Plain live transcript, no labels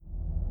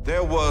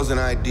There was an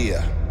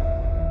idea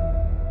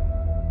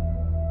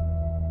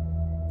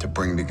to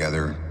bring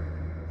together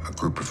a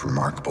group of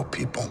remarkable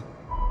people.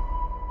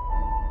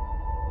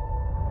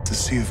 To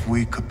see if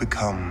we could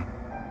become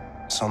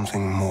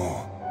something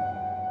more.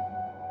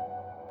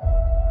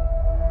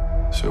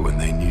 So when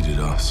they needed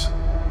us,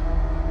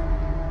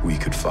 we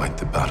could fight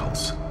the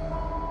battles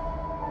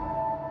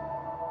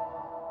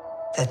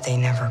that they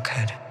never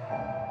could.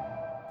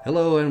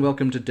 Hello and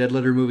welcome to Dead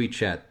Letter Movie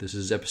Chat. This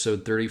is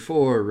episode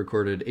 34,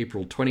 recorded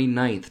April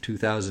 29th,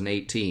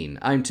 2018.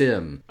 I'm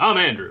Tim. I'm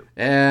Andrew.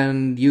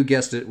 And you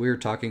guessed it, we're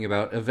talking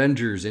about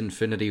Avengers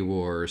Infinity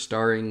War,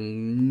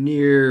 starring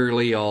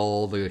nearly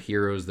all the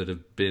heroes that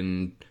have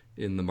been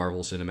in the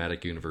Marvel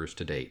Cinematic Universe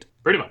to date.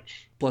 Pretty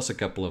much. Plus a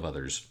couple of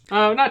others.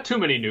 Not too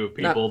many new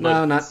people.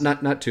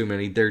 Not too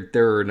many. There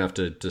are enough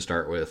to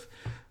start with.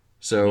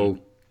 So...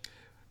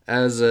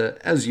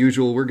 As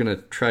usual, we're going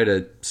to try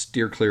to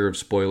steer clear of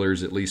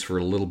spoilers, at least for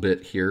a little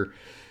bit here.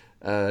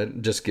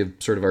 Just give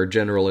sort of our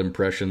general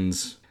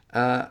impressions.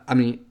 I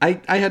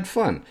had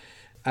fun.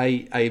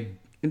 I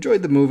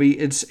enjoyed the movie.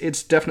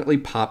 It's definitely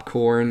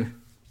popcorn.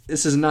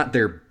 This is not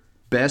their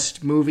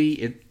best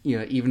movie,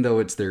 even though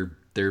it's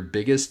their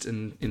biggest,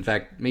 and in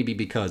fact, maybe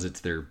because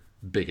it's their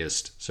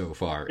biggest so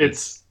far.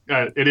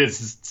 It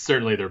is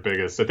certainly their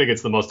biggest. I think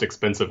it's the most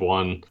expensive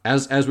one.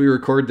 As we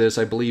record this,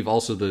 I believe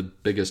also the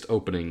biggest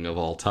opening of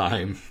all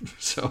time.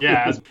 So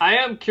yeah, I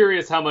am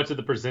curious how much of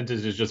the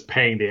percentage is just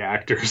paying the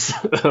actors,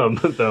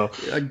 though.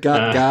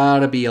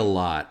 Gotta be a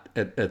lot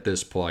at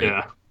this point.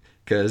 Yeah.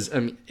 Because,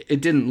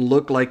 it didn't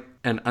look like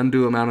an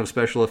undue amount of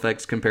special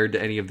effects compared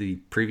to any of the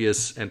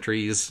previous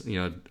entries.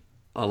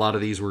 A lot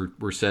of these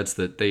were sets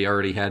that they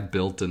already had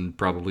built and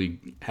probably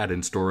had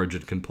in storage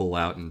and can pull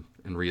out and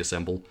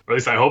reassemble. Or at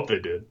least I hope they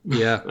did.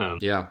 Yeah,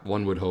 yeah,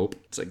 one would hope.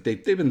 It's like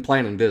they've been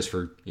planning this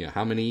for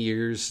how many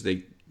years?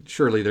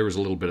 Surely there was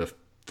a little bit of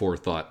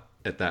forethought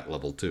at that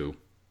level too.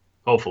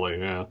 Hopefully,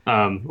 yeah.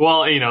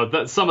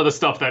 Some of the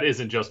stuff that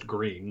isn't just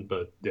green,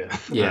 but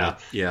yeah.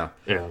 Yeah.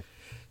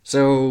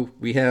 So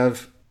we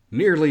have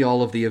nearly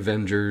all of the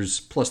Avengers,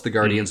 plus the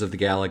Guardians of the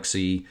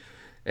Galaxy,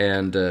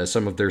 and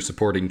some of their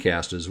supporting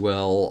cast as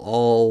well,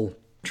 all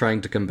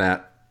trying to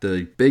combat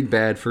the big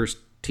bad first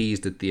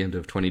teased at the end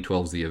of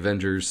 2012's The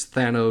Avengers,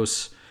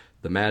 Thanos,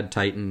 the Mad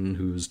Titan,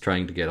 who's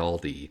trying to get all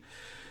the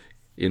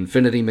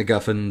Infinity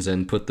MacGuffins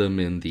and put them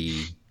in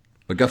the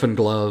MacGuffin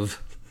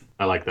glove.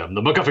 I like them. The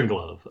MacGuffin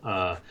glove.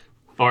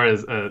 Or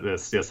as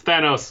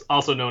Thanos,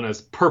 also known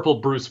as Purple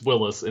Bruce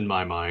Willis in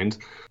my mind.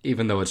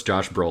 Even though it's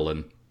Josh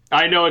Brolin.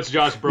 I know it's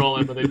Josh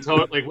Brolin, but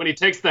when he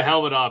takes the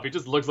helmet off, he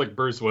just looks like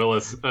Bruce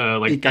Willis.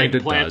 He kind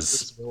of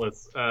does. Bruce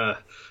Willis.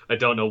 I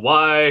don't know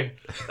why,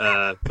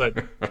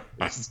 but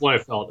this is what I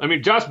felt. I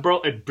mean, Josh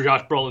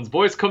Brolin's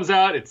voice comes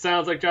out. It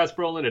sounds like Josh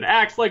Brolin. It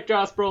acts like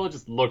Josh Brolin. It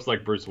just looks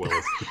like Bruce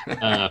Willis.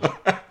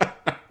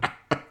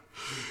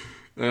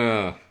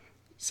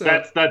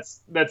 So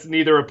that's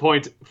neither a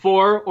point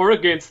for or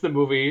against the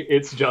movie.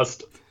 It's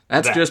just.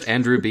 That's just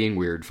Andrew being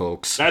weird,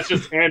 folks. That's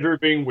just Andrew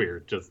being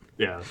weird.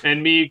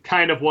 And me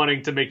kind of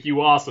wanting to make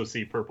you also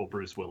see Purple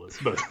Bruce Willis.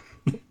 But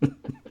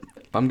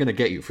I'm going to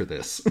get you for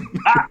this.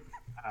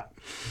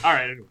 All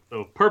right.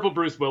 So Purple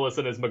Bruce Willis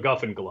and his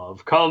MacGuffin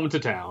glove come to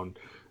town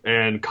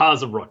and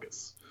cause a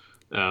ruckus.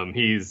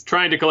 He's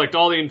trying to collect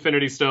all the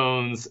Infinity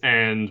Stones,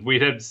 and we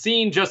have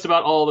seen just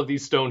about all of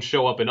these stones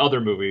show up in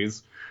other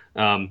movies,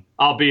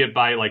 albeit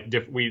by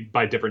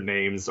by different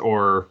names,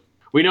 or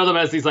we know them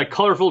as these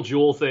colorful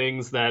jewel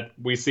things that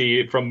we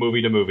see from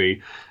movie to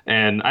movie.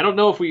 And I don't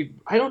know if we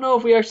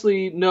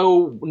actually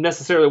know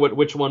necessarily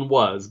which one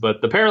was,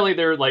 but apparently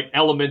they're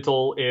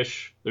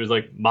elemental-ish. There's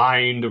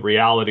mind,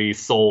 reality,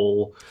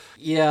 soul.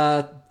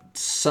 Yeah,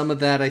 some of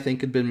that I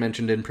think had been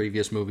mentioned in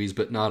previous movies,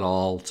 but not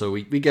all. So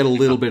we get a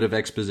little bit of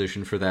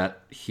exposition for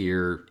that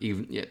here.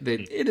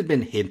 It had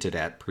been hinted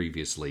at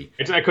previously.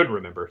 I couldn't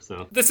remember.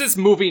 So this is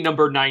movie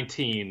number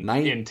 19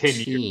 in 10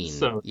 years.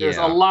 So there's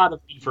a lot of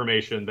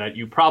information that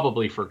you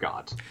probably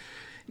forgot.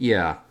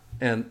 Yeah,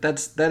 and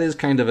that is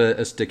kind of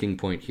a sticking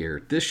point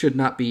here. This should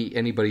not be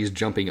anybody's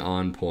jumping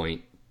on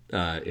point.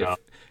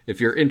 If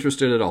you're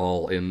interested at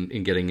all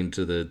in getting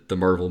into the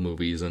Marvel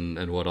movies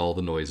and what all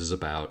the noise is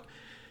about,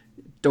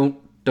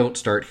 don't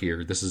start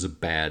here. This is a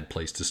bad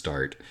place to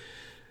start.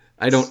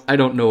 I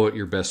don't know what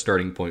your best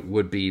starting point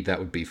would be. That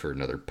would be for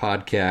another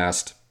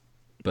podcast.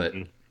 But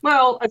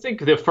well, I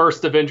think the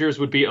first Avengers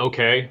would be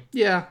okay.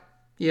 Yeah.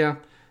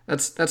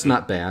 That's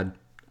not bad.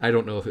 I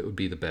don't know if it would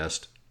be the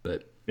best,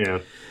 but yeah.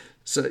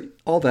 So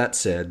all that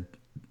said,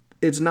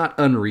 it's not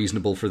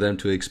unreasonable for them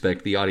to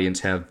expect the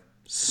audience have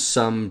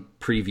some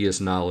previous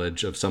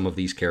knowledge of some of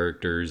these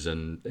characters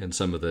and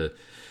some of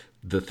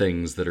the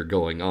things that are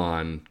going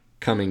on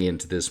coming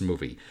into this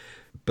movie.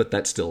 But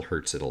that still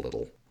hurts it a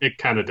little. It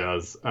kind of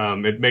does.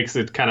 It makes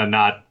it kind of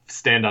not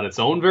stand on its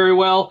own very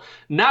well.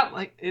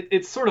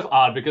 It's sort of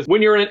odd because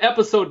when you're in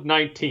episode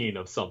 19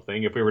 of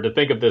something, if we were to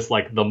think of this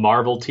like the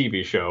Marvel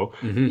TV show,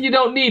 you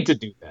don't need to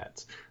do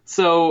that.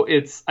 So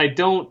I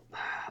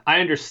I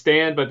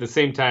understand, but at the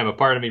same time, a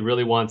part of me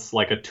really wants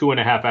like a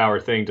 2.5 hour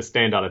thing to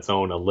stand on its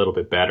own a little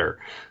bit better.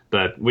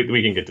 But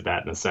we can get to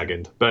that in a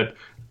second. But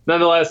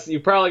nonetheless,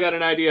 you probably got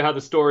an idea how the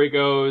story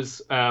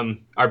goes.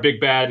 Our big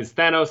bad is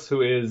Thanos,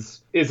 who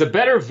is a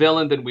better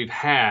villain than we've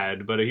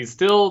had, but he's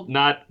still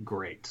not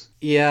great.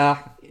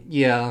 Yeah.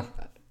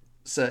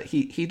 So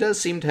he does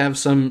seem to have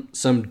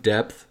some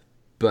depth,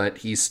 but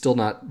he's still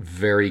not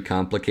very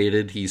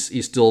complicated.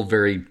 He's still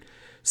very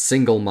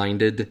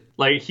single-minded.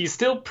 Like, he's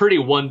still pretty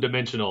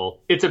one-dimensional.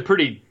 It's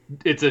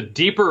a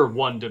deeper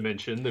one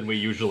dimension than we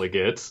usually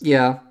get.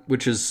 Yeah,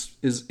 which is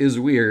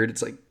weird.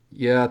 It's like,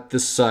 yeah,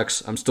 this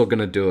sucks. I'm still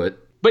gonna do it.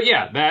 But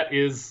yeah, that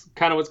is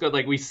kind of what's good.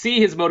 Like, we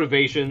see his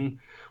motivation.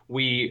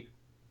 We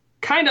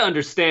kind of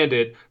understand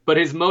it, but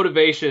his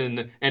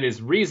motivation and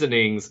his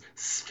reasonings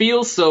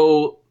feel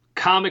so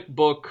comic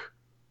book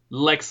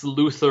Lex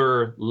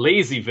Luthor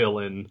lazy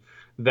villain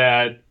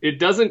that it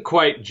doesn't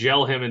quite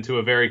gel him into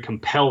a very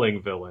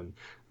compelling villain.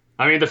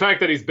 I mean, the fact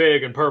that he's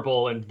big and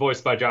purple and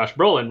voiced by Josh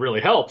Brolin really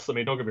helps. I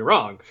mean, don't get me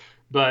wrong.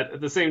 But at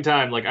the same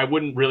time, like, I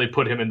wouldn't really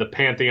put him in the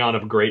pantheon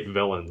of great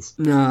villains.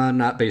 No,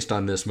 not based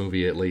on this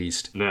movie, at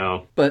least.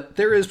 No. But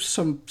there is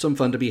some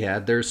fun to be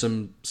had. There's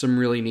some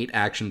really neat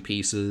action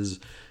pieces.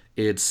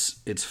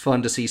 It's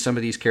fun to see some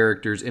of these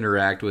characters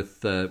interact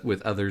with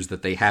others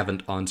that they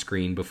haven't on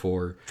screen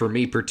before. For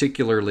me,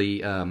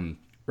 particularly,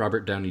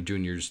 Robert Downey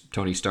Jr.'s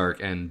Tony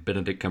Stark and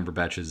Benedict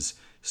Cumberbatch's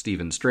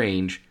Stephen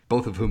Strange,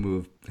 both of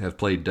whom have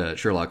played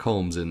Sherlock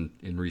Holmes in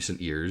recent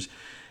years,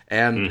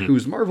 and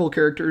whose Marvel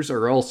characters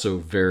are also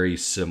very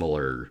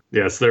similar.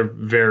 Yes, they're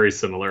very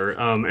similar,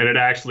 and it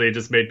actually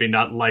just made me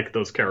not like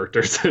those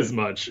characters as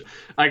much.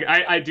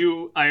 I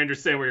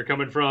understand where you're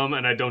coming from,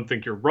 and I don't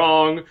think you're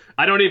wrong.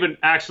 I don't even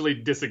actually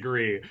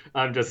disagree.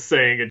 I'm just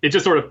saying it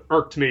just sort of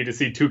irked me to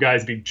see two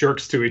guys be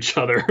jerks to each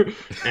other,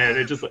 and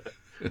it just...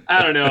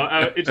 I don't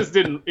know. It just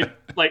didn't.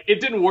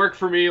 It didn't work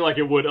for me like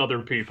it would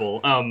other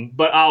people.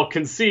 But I'll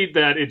concede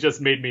that it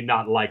just made me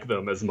not like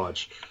them as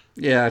much.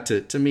 Yeah,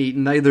 to me,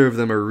 neither of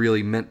them are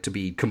really meant to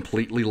be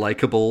completely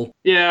likable.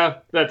 Yeah,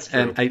 that's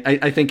true. And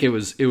I think it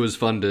was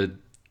fun to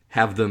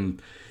have them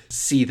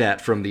see that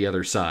from the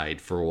other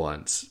side for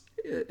once,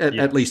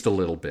 at least a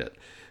little bit.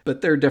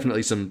 But there are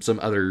definitely some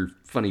other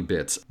funny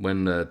bits.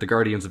 When the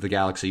Guardians of the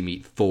Galaxy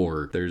meet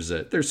Thor, there's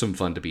some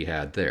fun to be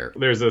had there.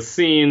 There's a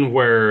scene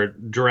where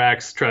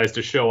Drax tries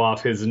to show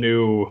off his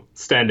new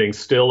standing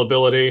still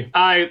ability.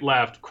 I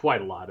laughed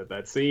quite a lot at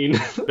that scene.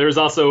 There's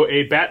also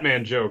a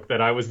Batman joke that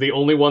I was the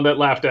only one that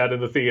laughed at in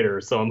the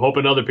theater, so I'm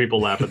hoping other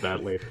people laugh at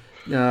that later.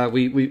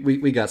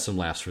 We got some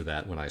laughs for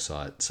that when I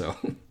saw it, so...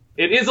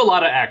 It is a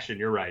lot of action,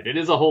 you're right. It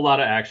is a whole lot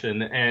of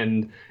action,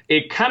 and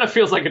it kind of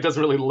feels like it doesn't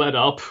really let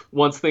up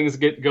once things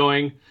get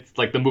going. It's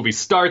like the movie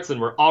starts and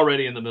we're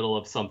already in the middle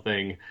of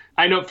something.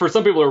 I know for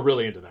some people are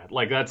really into that.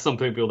 Like, that's some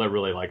people that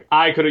really like.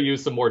 I could have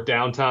used some more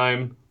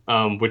downtime,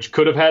 which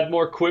could have had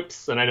more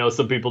quips, and I know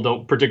some people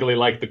don't particularly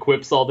like the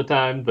quips all the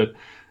time, but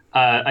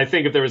I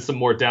think if there was some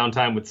more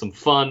downtime with some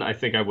fun, I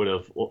think I would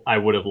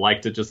have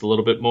liked it just a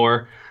little bit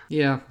more.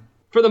 Yeah.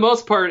 For the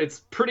most part, it's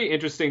pretty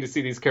interesting to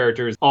see these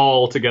characters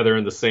all together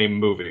in the same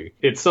movie.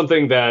 It's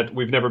something that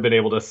we've never been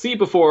able to see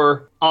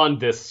before on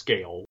this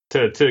scale.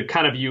 To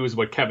kind of use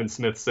what Kevin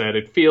Smith said,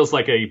 it feels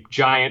like a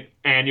giant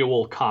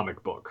annual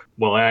comic book.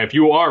 Well, if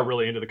you are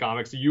really into the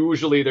comics,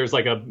 usually there's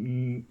like a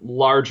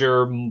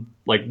larger,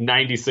 like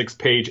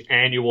 96-page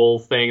annual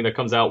thing that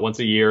comes out once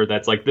a year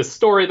that's like this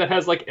story that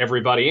has like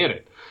everybody in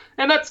it.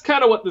 And that's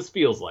kind of what this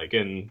feels like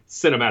in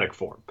cinematic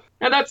form.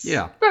 And that's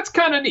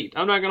kind of neat.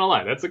 I'm not going to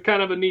lie. That's a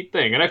kind of a neat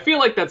thing. And I feel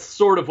like that's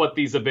sort of what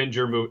these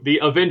the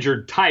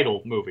Avenger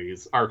titled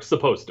movies are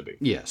supposed to be.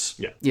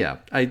 Yes. Yeah.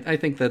 I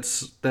think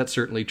that's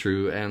certainly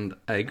true. And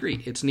I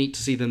agree. It's neat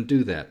to see them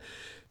do that.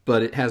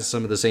 But it has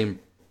some of the same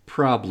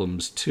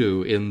problems,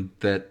 too, in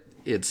that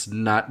it's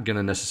not going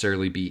to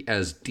necessarily be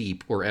as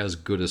deep or as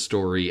good a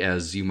story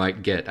as you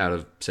might get out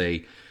of,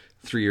 say,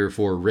 3 or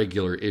 4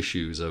 regular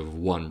issues of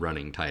one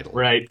running title,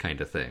 right?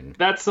 Kind of thing.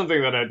 That's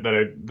something that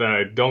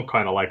I don't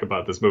kind of like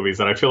about this movie is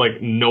that I feel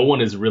like no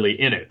one is really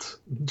in it.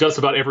 Just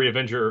about every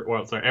Avenger,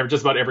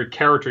 just about every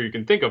character you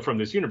can think of from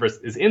this universe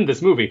is in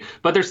this movie,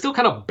 but they're still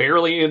kind of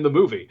barely in the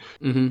movie.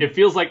 Mm-hmm. It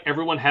feels like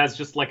everyone has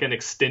just like an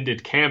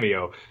extended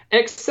cameo,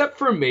 except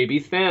for maybe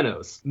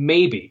Thanos.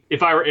 Maybe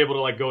if I were able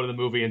to like go to the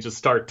movie and just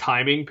start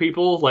timing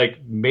people, like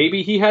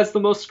maybe he has the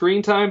most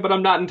screen time, but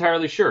I'm not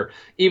entirely sure.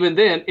 Even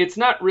then, it's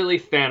not really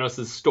Thanos'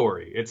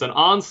 story. It's an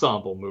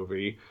ensemble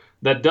movie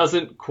that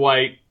doesn't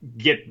quite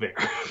get there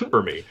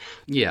for me.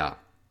 Yeah.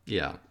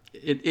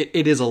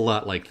 It is a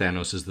lot like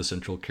Thanos is the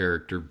central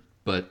character,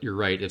 but you're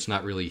right, it's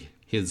not really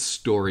his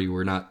story.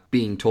 We're not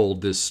being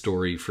told this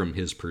story from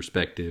his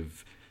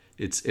perspective.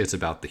 It's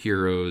about the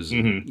heroes.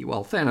 Mm-hmm.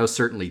 Well, Thanos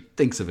certainly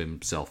thinks of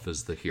himself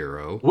as the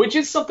hero, which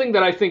is something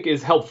that I think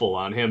is helpful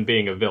on him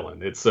being a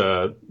villain. It's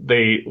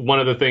one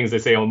of the things they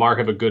say a mark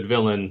of a good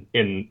villain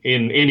in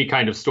any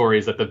kind of story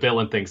is that the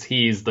villain thinks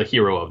he's the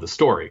hero of the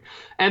story,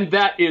 and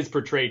that is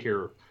portrayed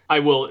here. I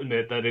will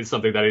admit that is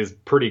something that is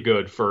pretty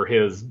good for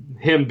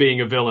him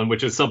being a villain,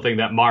 which is something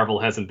that Marvel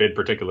hasn't been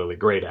particularly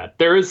great at.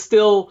 There is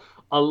still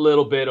a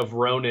little bit of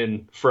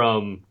Ronin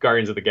from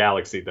Guardians of the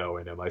Galaxy, though,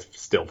 in him, I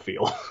still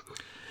feel.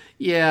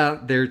 Yeah,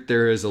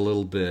 there is a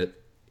little bit,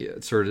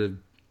 sort of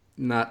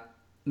not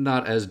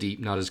as deep,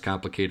 not as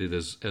complicated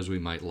as we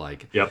might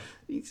like. Yep.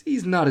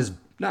 He's not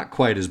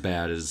quite as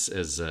bad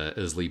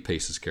as Lee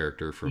Pace's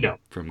character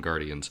from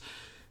Guardians,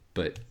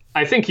 but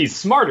I think he's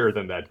smarter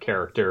than that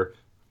character,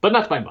 but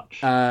not by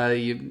much.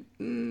 I'd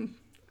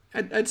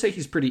say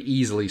he's pretty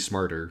easily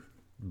smarter,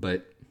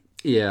 but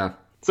yeah.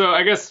 So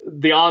I guess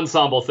the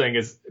ensemble thing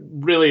is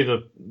really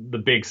the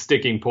big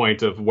sticking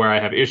point of where I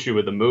have issue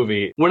with the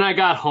movie. When I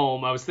got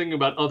home, I was thinking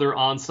about other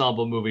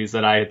ensemble movies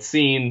that I had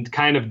seen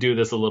kind of do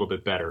this a little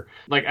bit better.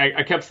 Like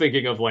I kept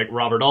thinking of like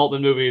Robert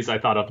Altman movies. I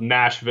thought of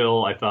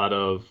Nashville. I thought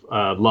of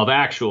Love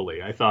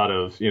Actually. I thought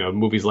of,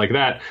 movies like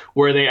that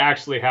where they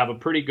actually have a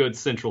pretty good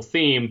central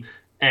theme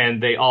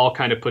and they all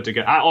kind of put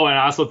together. And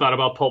I also thought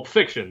about Pulp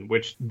Fiction,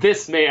 which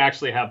this may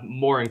actually have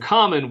more in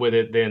common with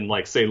it than,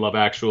 like, say, Love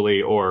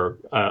Actually or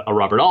a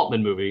Robert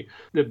Altman movie.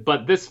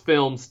 But this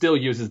film still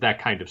uses that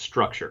kind of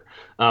structure.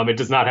 It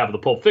does not have the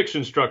Pulp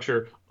Fiction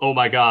structure. Oh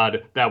my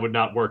God, that would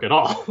not work at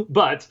all.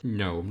 But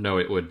no,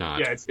 it would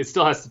not. Yeah, it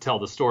still has to tell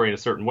the story in a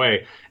certain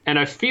way. And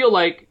I feel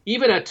like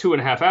even at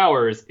 2.5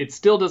 hours, it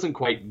still doesn't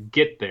quite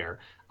get there.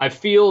 I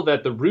feel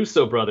that the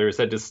Russo brothers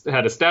had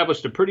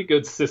established a pretty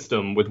good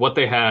system with what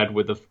they had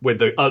with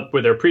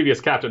their previous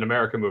Captain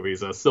America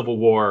movies, Civil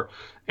War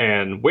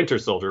and Winter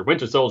Soldier.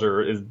 Winter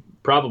Soldier is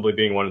probably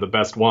being one of the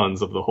best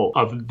ones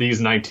of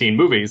these 19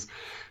 movies.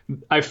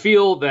 I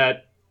feel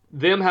that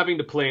them having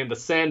to play in the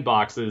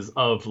sandboxes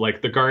of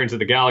like the Guardians of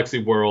the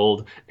Galaxy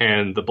world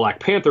and the Black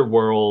Panther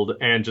world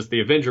and just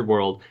the Avenger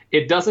world,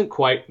 it doesn't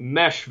quite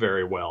mesh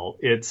very well.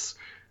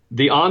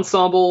 The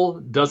ensemble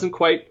doesn't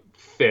quite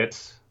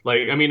fit.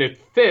 It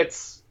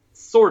fits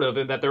sort of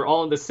in that they're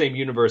all in the same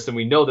universe and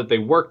we know that they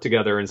work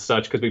together and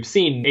such because we've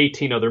seen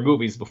 18 other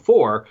movies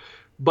before,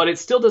 but it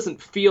still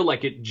doesn't feel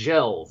like it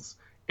gels.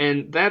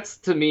 And that's,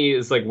 to me,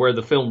 is like where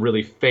the film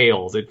really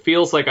fails. It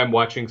feels like I'm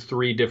watching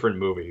 3 different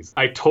movies.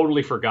 I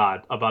totally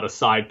forgot about a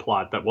side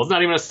plot that was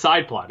not even a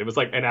side plot. It was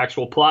like an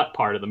actual plot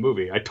part of the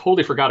movie. I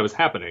totally forgot it was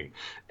happening.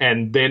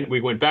 And then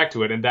we went back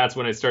to it, and that's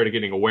when I started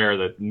getting aware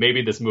that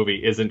maybe this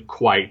movie isn't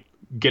quite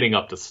getting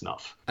up to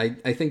snuff. I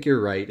think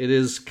you're right. It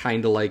is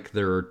kind of like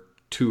there are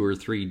 2 or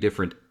 3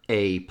 different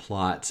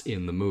plots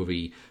in the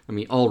movie. I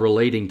mean, all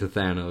relating to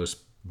Thanos,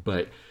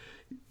 but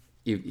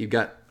you've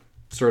got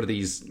sort of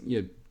these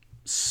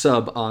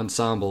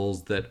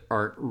sub-ensembles that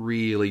aren't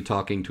really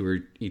talking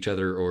to each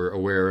other or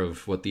aware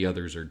of what the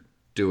others are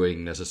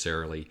doing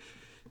necessarily.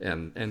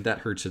 And that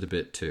hurts it a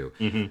bit too.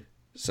 Mm-hmm.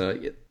 So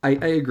I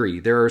agree.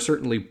 There are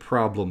certainly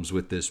problems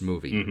with this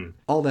movie. Mm-hmm.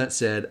 All that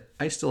said,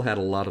 I still had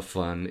a lot of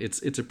fun.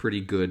 It's a pretty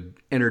good,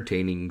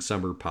 entertaining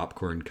summer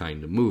popcorn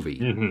kind of movie.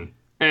 Mm-hmm.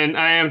 And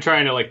I am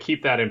trying to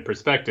keep that in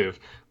perspective.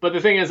 But the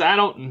thing is, I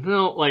don't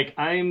know,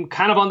 I'm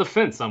kind of on the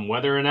fence on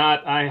whether or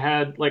not I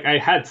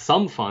had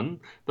some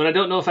fun, but I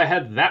don't know if I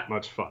had that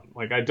much fun.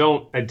 I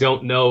don't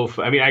know if,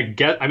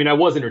 I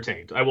was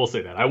entertained. I will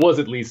say that. I was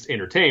at least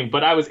entertained,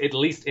 but I was at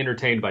least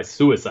entertained by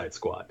Suicide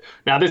Squad.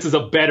 Now, this is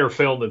a better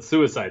film than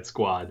Suicide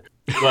Squad,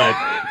 but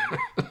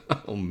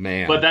oh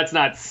man, but that's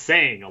not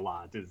saying a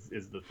lot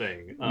is the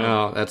thing.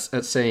 No,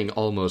 that's saying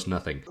almost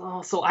nothing.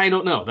 So I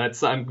don't know.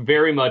 I'm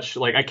very much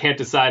I can't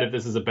decide if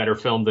this is a better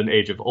film than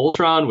Age of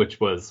Ultron, which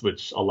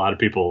a lot of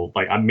people,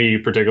 me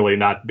particularly,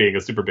 not being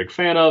a super big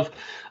fan of.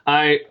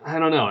 I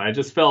don't know. I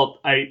just felt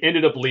I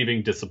ended up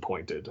leaving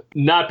disappointed.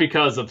 Not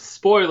because of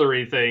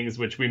spoilery things,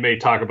 which we may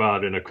talk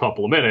about in a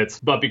couple of minutes,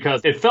 but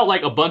because it felt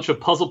like a bunch of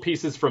puzzle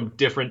pieces from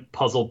different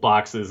puzzle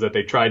boxes that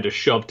they tried to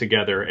shove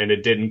together, and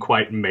it didn't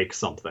quite make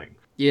something.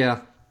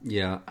 Yeah.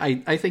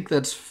 I think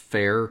that's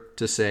fair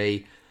to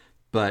say,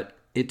 but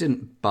it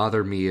didn't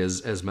bother me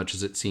as much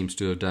as it seems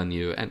to have done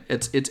you. And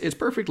it's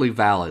perfectly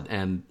valid,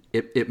 and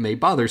it may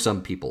bother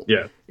some people.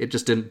 Yeah. It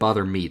just didn't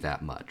bother me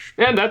that much.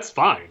 And that's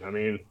fine. I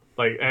mean,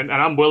 and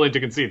I'm willing to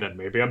concede that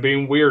maybe I'm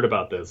being weird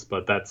about this,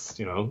 but that's,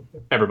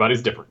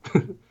 everybody's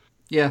different.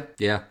 Yeah.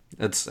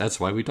 That's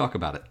why we talk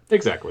about it.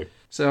 Exactly.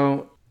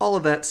 So, all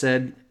of that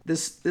said,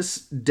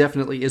 this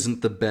definitely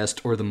isn't the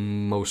best or the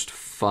most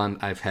fun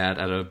I've had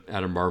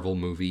at a Marvel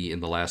movie in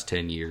the last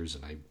 10 years,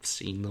 and I've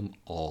seen them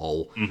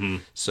all. Mm-hmm.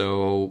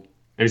 So,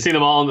 have you seen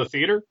them all in the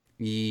theater?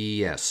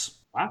 Yes.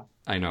 Wow.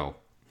 I know.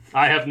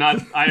 I have not.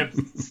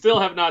 Still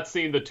have not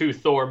seen the 2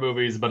 Thor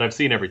movies, but I've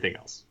seen everything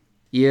else.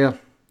 Yeah.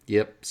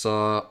 Yep,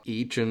 saw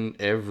each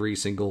and every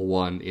single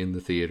one in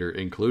the theater,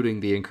 including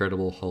The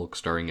Incredible Hulk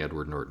starring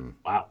Edward Norton.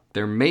 Wow.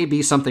 There may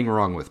be something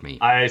wrong with me.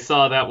 I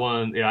saw that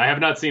one. Yeah, I have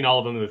not seen all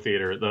of them in the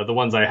theater. The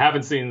ones I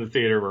haven't seen in the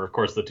theater were, of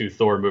course, the 2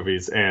 Thor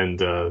movies and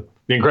The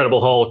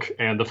Incredible Hulk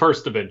and the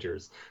first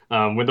Avengers.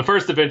 When the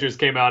first Avengers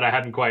came out, I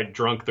hadn't quite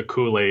drunk the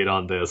Kool-Aid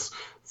on this.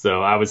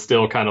 So I was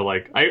still kind of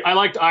I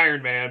liked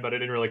Iron Man, but I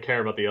didn't really care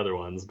about the other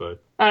ones.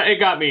 But it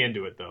got me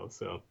into it, though.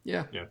 So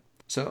Yeah.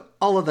 So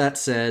all of that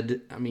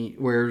said, I mean,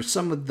 where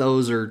some of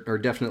those are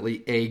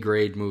definitely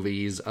A-grade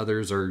movies,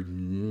 others are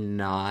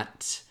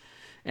not.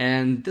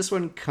 And this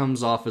one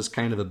comes off as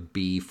kind of a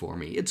B for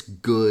me. It's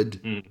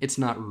good. It's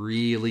not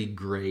really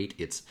great.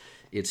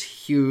 It's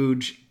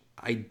huge.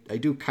 I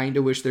do kind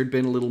of wish there'd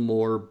been a little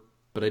more,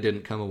 but I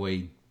didn't come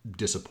away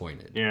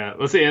disappointed. Yeah,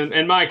 let's see.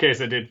 In my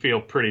case, I did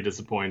feel pretty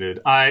disappointed.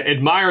 I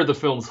admire the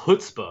film's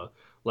chutzpah.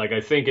 Like,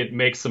 I think it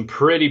makes some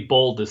pretty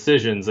bold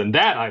decisions, and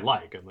that I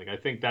like. And, like, I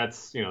think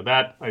that's,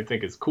 that I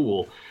think is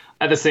cool.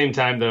 At the same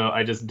time, though,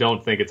 I just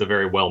don't think it's a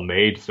very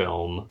well-made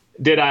film.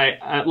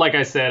 Like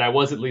I said, I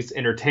was at least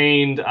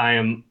entertained. I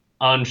am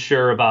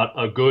unsure about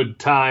a good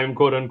time,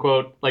 quote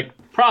unquote. Like,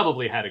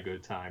 probably had a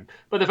good time.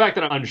 But the fact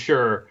that I'm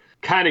unsure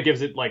kind of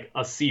gives it, like,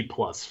 a C+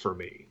 for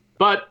me.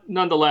 But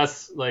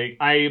nonetheless, like,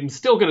 I am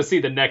still going to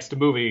see the next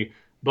movie.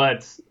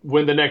 But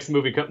when the next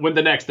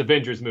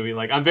Avengers movie,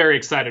 like, I'm very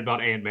excited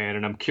about Ant-Man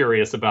and I'm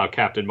curious about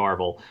Captain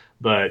Marvel.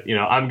 But,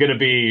 I'm going to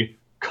be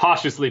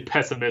cautiously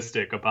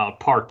pessimistic about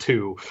part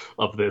 2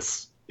 of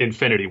this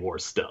Infinity War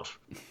stuff.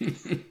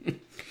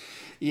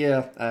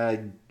 Yeah,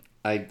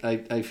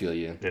 I feel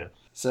you. Yeah.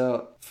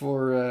 So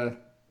for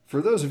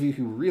those of you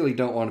who really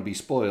don't want to be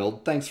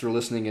spoiled, thanks for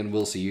listening, and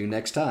we'll see you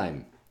next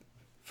time.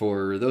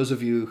 For those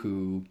of you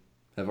who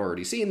have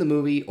already seen the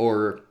movie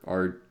or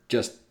are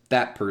just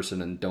that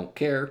person and don't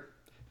care,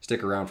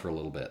 stick around for a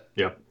little bit.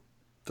 Yep.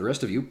 The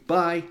rest of you,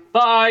 bye.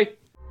 Bye.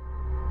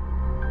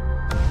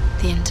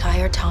 The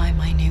entire time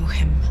I knew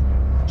him,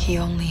 he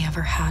only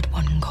ever had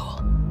one goal.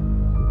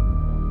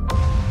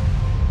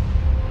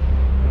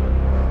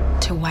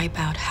 To wipe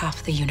out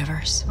half the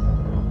universe.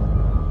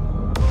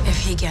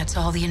 If he gets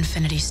all the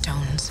Infinity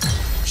Stones,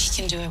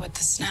 he can do it with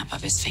the snap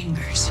of his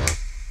fingers.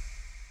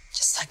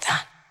 Just like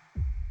that.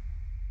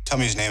 Tell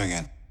me his name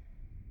again.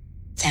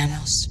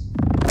 Thanos.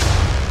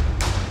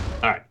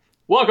 All right.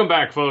 Welcome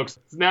back, folks.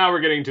 Now we're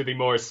getting to the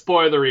more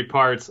spoilery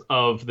parts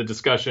of the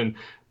discussion.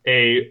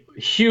 A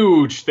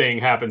huge thing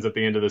happens at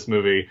the end of this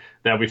movie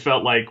that we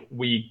felt like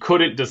we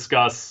couldn't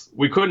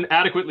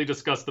adequately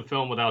discuss the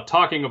film without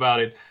talking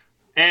about it,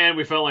 and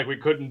we felt like we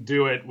couldn't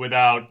do it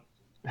without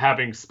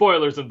having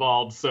spoilers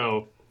involved,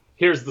 so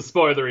here's the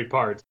spoilery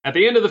part. At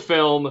the end of the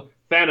film,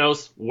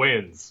 Thanos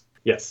wins.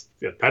 Yes,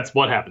 that's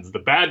what happens. The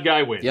bad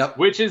guy wins,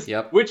 which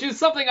is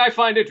something I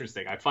find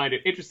interesting. I find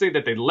it interesting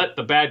that they let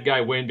the bad guy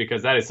win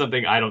because that is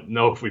something I don't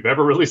know if we've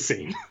ever really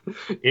seen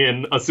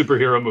in a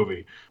superhero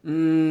movie.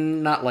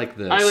 Not like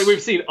this. We've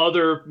seen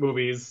other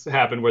movies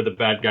happen where the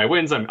bad guy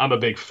wins. I'm a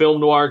big film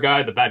noir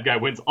guy. The bad guy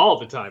wins all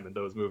the time in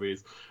those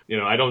movies.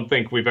 I don't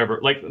think we've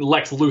ever, like,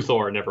 Lex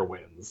Luthor never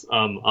wins.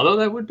 Although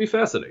that would be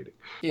fascinating.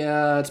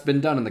 Yeah, it's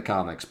been done in the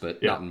comics,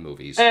 but not in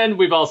movies. And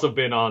we've also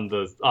been on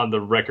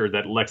the record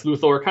that Lex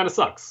Luthor kind of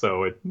sucks,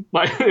 so it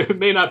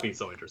may not be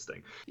so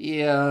interesting.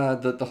 Yeah,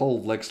 the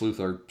whole Lex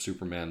Luthor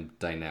Superman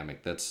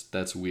dynamic,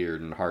 that's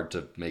weird and hard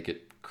to make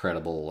it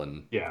credible.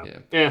 And yeah.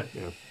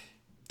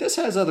 This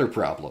has other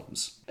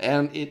problems,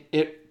 and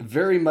it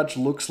very much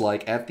looks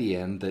like at the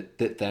end that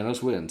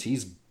Thanos wins.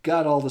 He's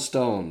got all the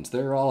stones.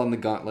 They're all in the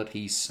gauntlet.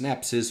 He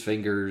snaps his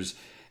fingers,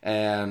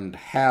 and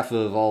half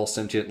of all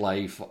sentient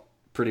life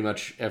pretty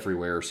much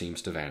everywhere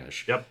seems to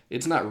vanish. Yep.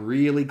 It's not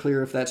really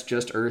clear if that's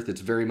just Earth.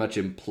 It's very much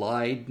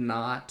implied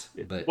not.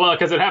 But well,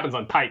 because it happens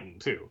on Titan,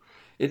 too.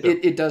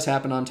 It does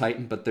happen on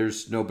Titan, but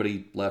there's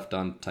nobody left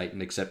on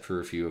Titan except for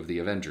a few of the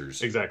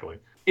Avengers. Exactly.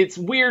 It's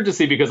weird to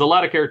see because a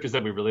lot of characters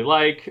that we really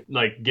like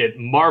get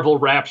Marvel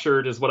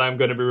raptured is what I'm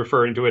going to be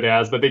referring to it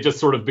as, but they just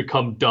sort of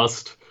become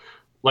dust.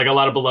 Like a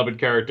lot of beloved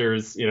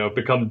characters,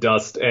 become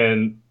dust.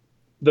 And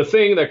the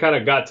thing that kind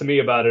of got to me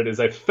about it is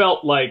I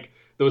felt like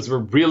those were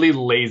really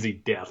lazy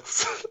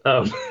deaths.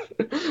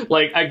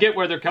 Like, I get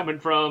where they're coming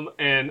from,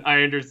 and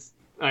I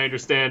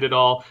understand it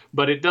all,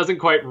 but it doesn't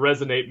quite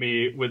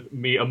resonate with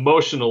me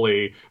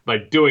emotionally by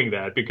doing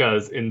that,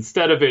 because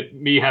instead of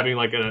me having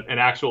like an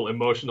actual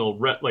emotional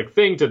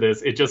thing to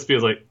this, it just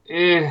feels like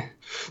eh.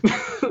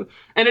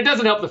 And it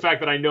doesn't help the fact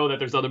that I know that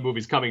there's other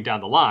movies coming down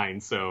the line.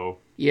 So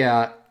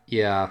yeah.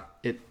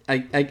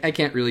 I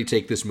can't really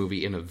take this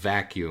movie in a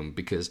vacuum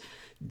because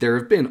there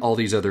have been all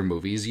these other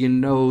movies.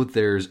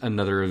 There's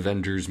another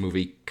Avengers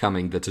movie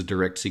coming that's a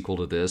direct sequel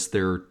to this.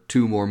 There are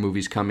 2 more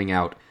movies coming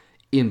out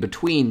in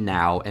between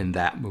now and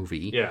that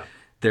movie. Yeah.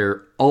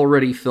 They're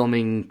already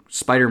filming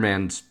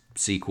Spider-Man's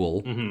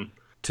sequel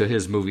to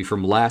his movie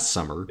from last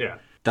summer. Yeah.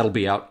 That'll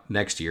be out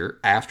next year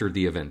after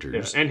the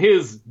Avengers. Yeah. And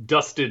his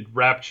dusted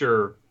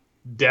rapture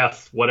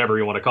death, whatever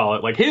you want to call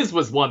it, like his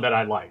was one that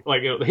I liked.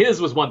 Like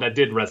his was one that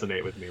did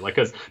resonate with me, like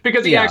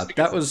because he actually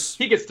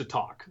he gets to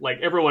talk.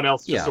 Like everyone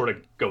else just sort of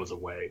goes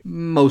away.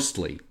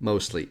 Mostly.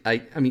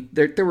 I mean,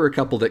 there were a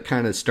couple that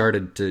kind of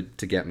started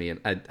to get me,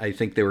 and I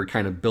think they were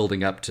kind of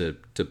building up to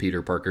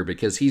Peter Parker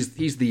because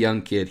he's the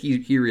young kid.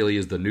 He really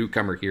is the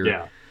newcomer here.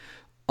 Yeah.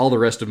 All the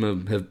rest of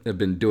them have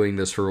been doing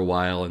this for a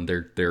while, and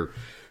they're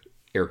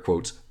air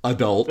quotes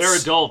adults. They're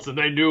adults, and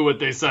they knew what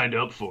they signed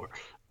up for.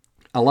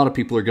 a lot of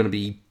people are going to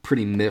be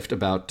pretty miffed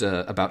about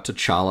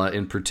T'Challa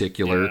in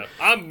particular. Yeah,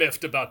 I'm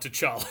miffed about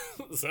T'Challa.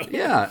 So.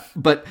 Yeah,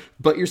 but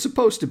you're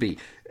supposed to be.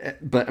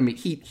 But I mean,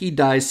 he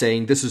dies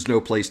saying this is no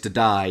place to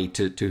die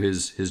to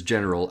his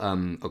general.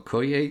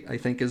 Okoye, I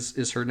think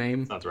is her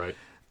name. That's right.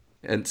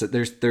 And so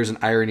there's an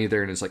irony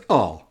there, and it's like,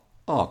 oh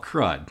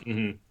crud,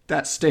 mm-hmm.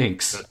 That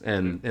stinks.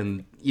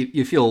 And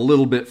you feel a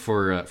little bit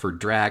for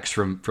Drax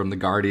from the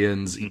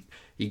Guardians. Mm-hmm.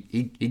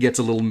 He gets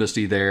a little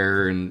misty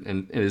there,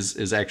 and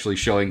is actually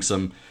showing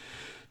some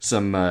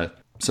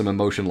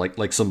emotion,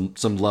 like some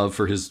love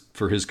for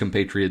his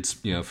compatriots,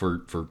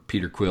 for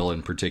Peter Quill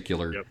in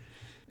particular. Yep.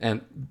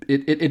 And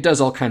it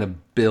does all kind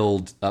of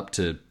build up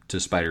to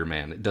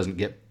Spider-Man. It doesn't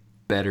get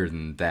better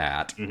than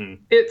that.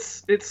 Mm-hmm.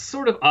 It's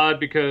sort of odd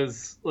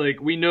because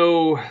we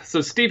know, so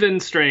Stephen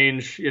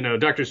Strange,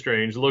 Doctor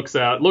Strange looks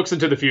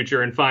into the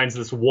future and finds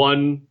this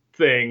one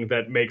thing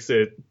that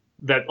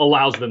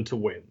allows them to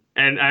win.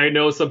 And I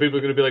know some people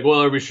are going to be like,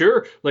 well, are we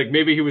sure?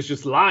 Maybe he was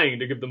just lying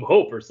to give them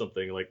hope or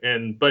something.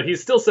 But he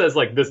still says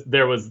this.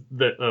 There was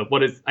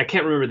I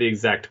can't remember the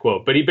exact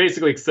quote, but he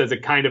basically says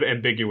it kind of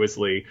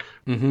ambiguously.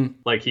 Mm-hmm.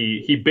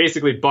 He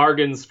basically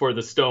bargains for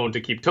the stone to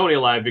keep Tony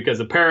alive because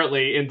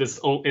apparently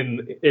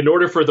in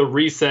order for the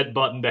reset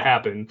button to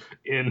happen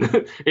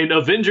in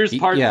Avengers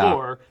Part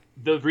 4.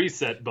 The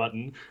reset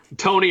button,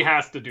 Tony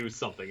has to do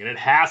something, and it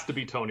has to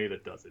be Tony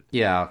that does it.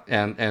 Yeah,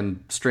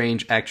 and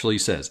Strange actually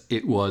says,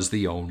 it was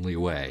the only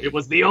way. It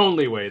was the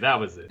only way, that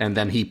was it. And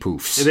then he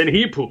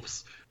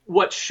poofs.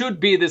 What should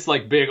be this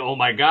big, oh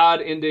my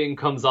god ending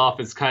comes off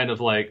as kind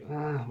of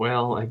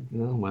it'll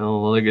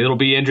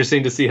be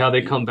interesting to see how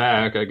they come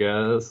back, I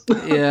guess.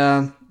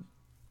 Yeah.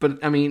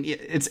 But I mean,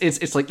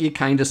 it's like you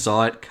kind of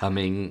saw it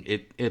coming.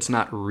 It's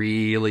not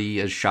really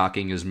as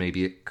shocking as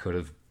maybe it could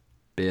have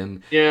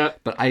been. Yeah.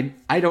 But I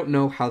don't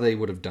know how they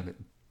would have done it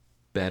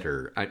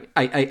better.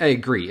 I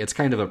agree. It's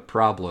kind of a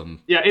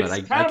problem. Yeah, it's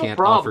but I can't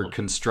offer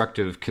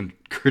constructive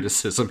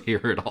criticism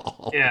here at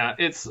all. Yeah,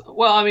 there's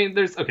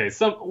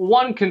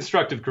one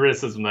constructive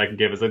criticism I can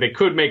give is that they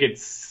could make it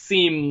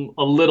seem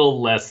a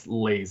little less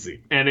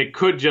lazy, and it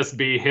could just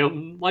be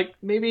him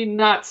maybe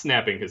not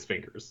snapping his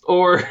fingers,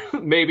 or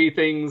maybe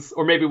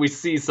we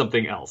see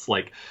something else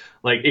like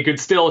it could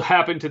still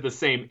happen to the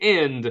same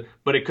end,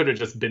 but it could have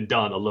just been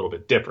done a little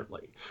bit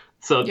differently.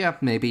 So yeah,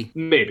 maybe.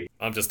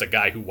 I'm just a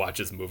guy who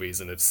watches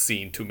movies and has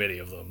seen too many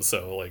of them.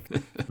 So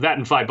that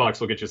and $5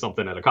 will get you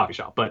something at a coffee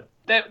shop. But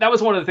that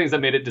was one of the things that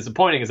made it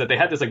disappointing, is that they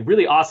had this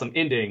really awesome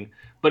ending,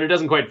 but it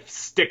doesn't quite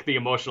stick the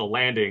emotional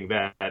landing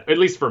that, at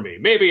least for me,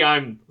 maybe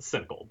I'm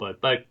cynical, but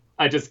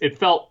it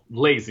felt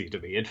lazy to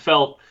me. It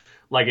felt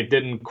like it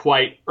didn't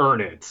quite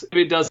earn it.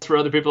 It does for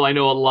other people. I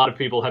know a lot of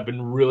people have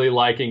been really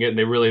liking it, and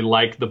they really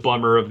like the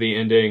bummer of the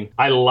ending.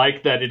 I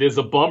like that it is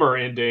a bummer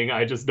ending.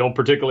 I just don't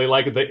particularly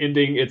like the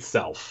ending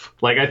itself.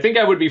 I think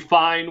I would be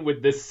fine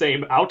with this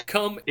same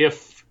outcome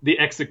if the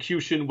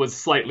execution was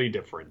slightly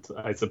different,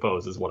 I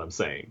suppose, is what I'm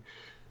saying.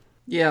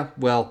 Yeah,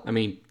 well, I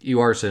mean, you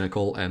are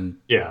cynical, and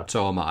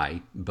so am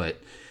I,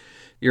 but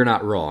you're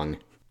not wrong.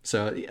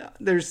 So yeah,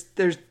 there's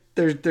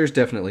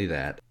definitely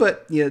that.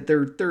 But yeah,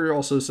 there are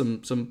also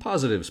some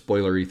positive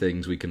spoilery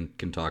things we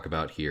can talk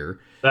about here.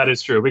 That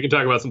is true. We can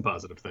talk about some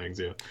positive things,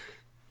 yeah.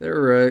 There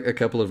are a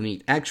couple of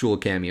neat actual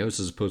cameos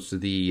as opposed to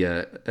the,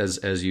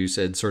 as you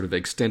said, sort of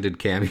extended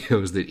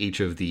cameos that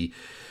each of the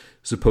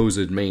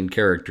supposed main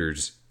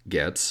characters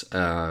gets.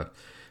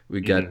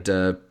 We got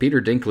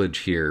Peter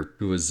Dinklage here,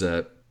 who was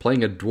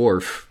playing a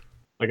dwarf.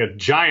 Like a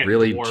giant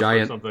really dwarf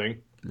giant, or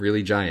something.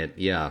 Really giant,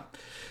 yeah.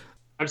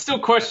 I'm still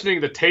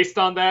questioning the taste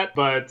on that,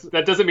 but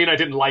that doesn't mean I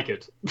didn't like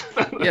it.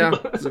 Yeah,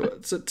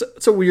 so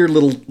it's a weird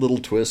little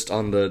twist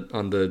on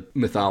the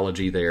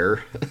mythology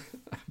there,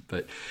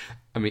 but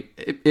I mean,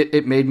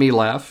 it made me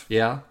laugh.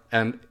 Yeah,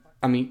 and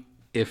I mean,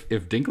 if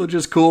Dinklage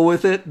is cool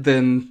with it,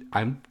 then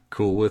I'm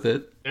cool with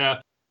it.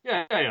 Yeah,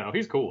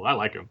 he's cool. I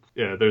like him.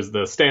 Yeah, there's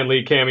the Stan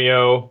Lee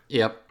cameo.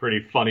 Yep,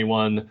 pretty funny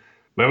one.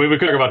 Maybe we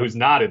could talk about who's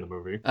not in the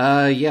movie.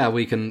 Yeah,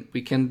 we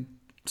can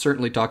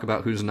certainly talk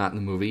about who's not in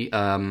the movie.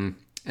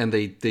 And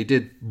they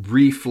did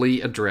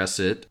briefly address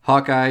it.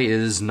 Hawkeye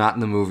is not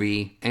in the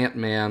movie.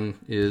 Ant-Man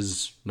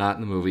is not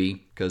in the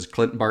movie because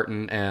Clint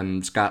Barton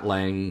and Scott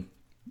Lang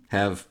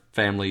have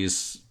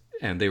families,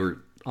 and they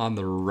were on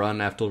the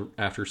run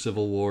after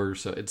Civil War.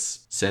 So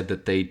it's said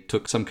that they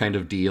took some kind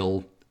of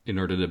deal in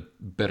order to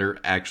better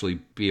actually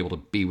be able to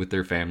be with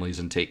their families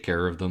and take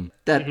care of them.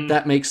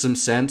 That makes some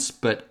sense,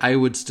 but I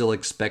would still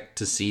expect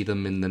to see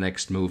them in the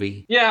next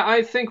movie. Yeah,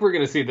 I think we're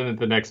going to see them in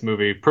the next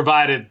movie,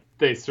 provided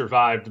they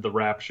survived the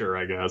rapture,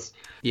 I guess.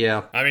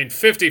 Yeah. I mean,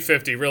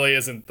 50-50 really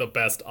isn't the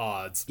best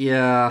odds.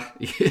 Yeah.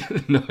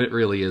 No, it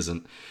really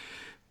isn't.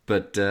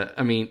 But,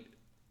 I mean,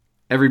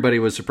 everybody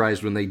was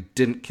surprised when they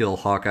didn't kill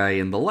Hawkeye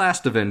in the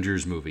last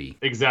Avengers movie.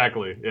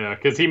 Exactly, yeah,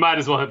 because he might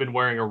as well have been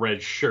wearing a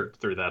red shirt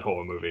through that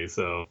whole movie,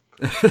 so...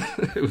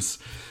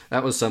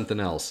 That was something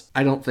else.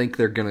 I don't think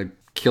they're going to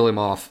kill him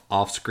off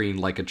screen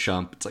like a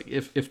chump. It's like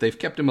if they've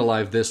kept him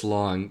alive this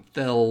long,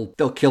 they'll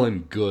kill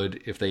him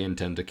good if they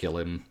intend to kill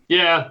him.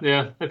 Yeah,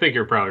 I think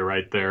you're probably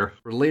right there.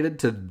 Related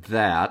to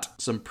that,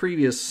 some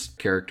previous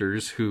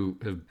characters who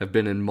have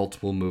been in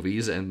multiple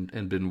movies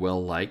and been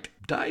well liked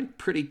died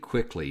pretty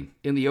quickly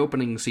in the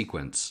opening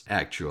sequence,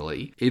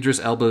 actually. Idris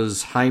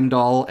Elba's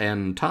Heimdall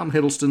and Tom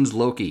Hiddleston's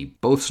Loki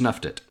both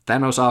snuffed it.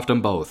 Thanos offed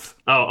them both.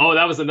 Oh,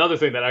 that was another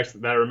thing that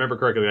I remember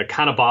correctly that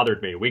kind of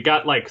bothered me. We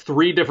got like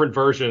 3 different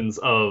versions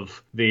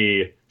of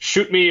the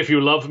shoot me if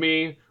you love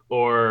me,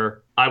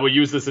 or I will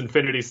use this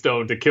Infinity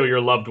Stone to kill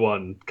your loved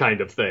one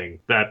kind of thing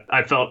that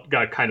I felt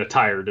got kind of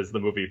tired as the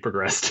movie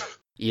progressed.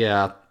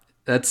 Yeah,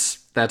 that's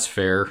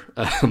fair.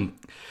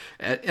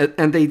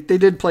 And they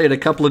did play it a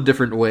couple of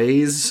different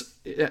ways,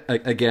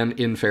 again,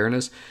 in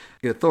fairness.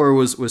 Thor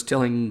was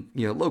telling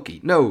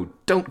Loki, no,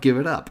 don't give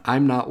it up.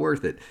 I'm not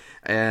worth it.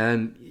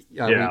 And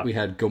we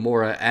had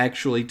Gamora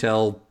actually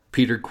tell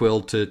Peter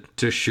Quill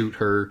to shoot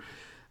her.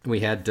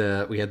 We had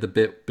the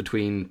bit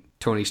between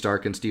Tony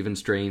Stark and Stephen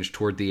Strange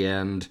toward the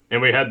end.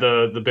 And we had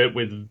the bit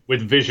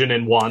with Vision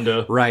and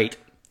Wanda. Right.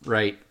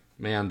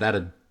 Man, that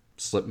had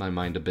slipped my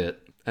mind a bit.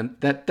 And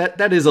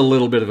that is a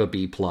little bit of a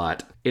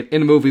B-plot.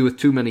 In a movie with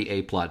too many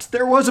A-plots.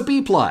 There was a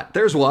B-plot.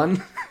 There's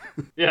one.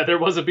 Yeah, there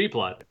was a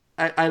B-plot.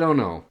 I don't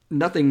know.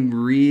 Nothing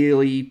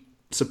really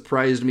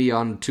surprised me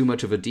on too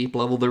much of a deep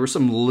level. There were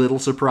some little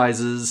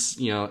surprises,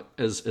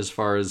 as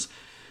far as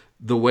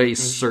the way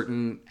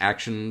certain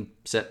action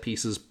set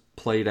pieces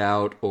played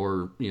out,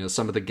 or,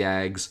 some of the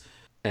gags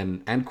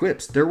and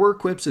quips. There were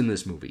quips in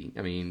this movie.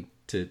 I mean,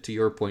 to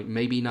your point,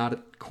 maybe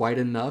not quite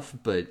enough,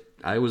 but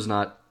I was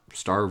not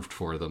starved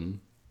for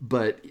them.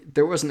 But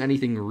there wasn't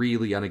anything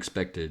really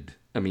unexpected.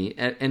 I mean,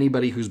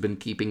 anybody who's been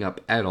keeping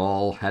up at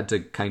all had to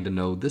kind of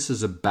know this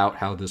is about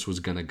how this was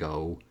going to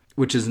go,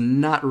 which is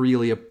not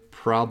really a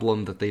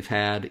problem that they've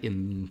had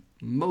in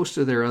most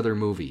of their other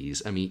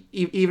movies. I mean,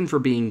 even for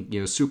being,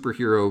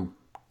 superhero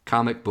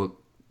comic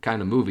book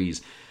kind of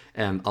movies,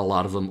 and a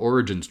lot of them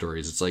origin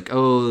stories. It's like,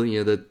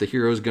 the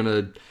hero's going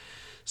to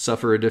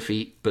suffer a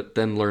defeat, but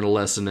then learn a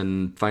lesson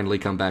and finally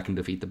come back and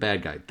defeat the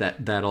bad guy.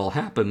 That all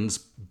happens,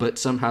 but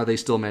somehow they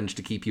still manage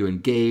to keep you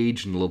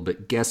engaged and a little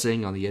bit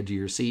guessing on the edge of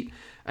your seat.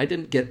 I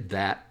didn't get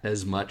that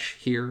as much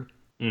here.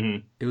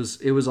 Mm-hmm.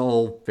 It was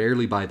all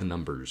fairly by the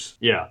numbers.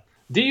 Yeah.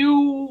 Do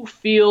you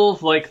feel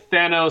like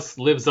Thanos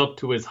lives up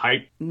to his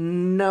hype?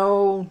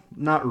 No,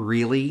 not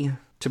really.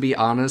 To be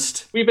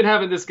honest, we've been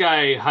having this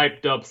guy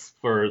hyped up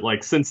for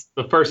since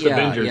the first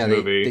Avengers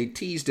movie. They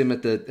teased him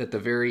at the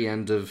very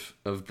end of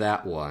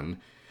that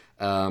one,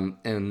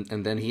 and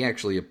then he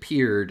actually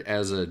appeared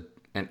as an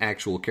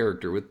actual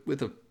character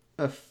with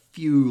a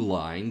few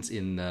lines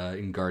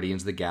in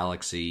Guardians of the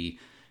Galaxy.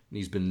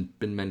 He's been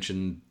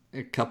mentioned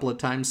a couple of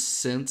times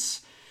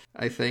since,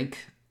 I think,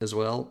 as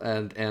well,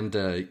 and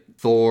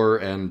Thor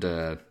and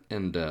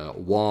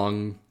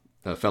Wong.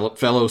 A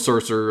fellow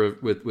sorcerer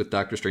with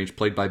Doctor Strange,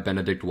 played by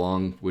Benedict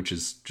Wong, which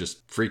is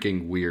just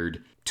freaking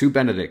weird. 2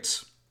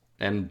 Benedicts,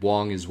 and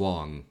Wong is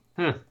Wong.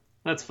 Huh,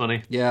 that's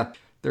funny. Yeah,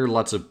 there are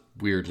lots of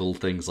weird little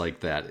things like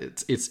that.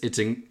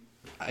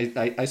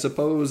 I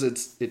suppose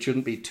it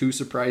shouldn't be too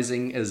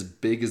surprising as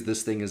big as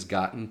this thing has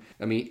gotten.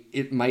 I mean,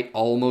 it might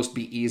almost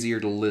be easier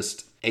to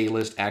list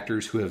A-list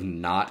actors who have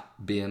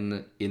not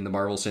been in the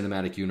Marvel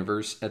Cinematic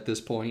Universe at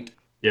this point.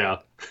 Yeah.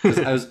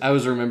 I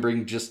was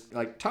remembering just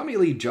like Tommy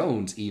Lee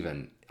Jones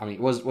even. I mean,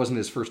 it wasn't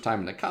his first time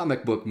in a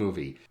comic book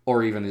movie,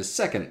 or even his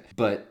second,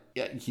 but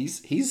yeah,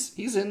 he's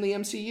in the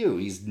MCU.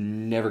 He's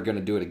never going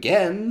to do it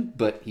again,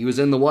 but he was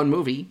in the one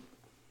movie.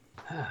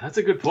 That's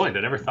a good point. I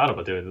never thought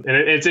about doing it. And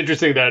it's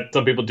interesting that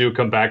some people do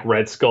come back.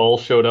 Red Skull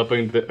showed up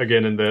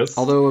again in this.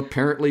 Although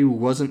apparently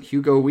wasn't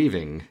Hugo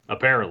Weaving.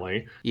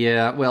 Apparently.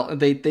 Yeah, well,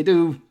 they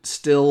do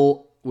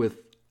still, with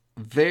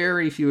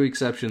very few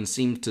exceptions,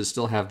 seem to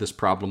still have this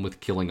problem with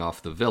killing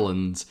off the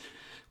villains,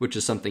 which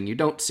is something you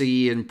don't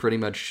see in pretty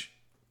much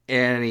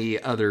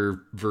any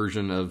other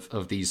version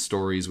of these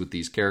stories with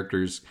these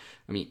characters.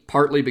 I mean,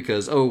 partly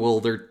because,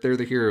 they're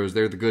the heroes,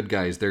 they're the good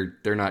guys, they're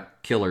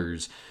not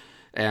killers,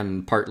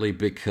 and partly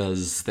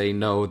because they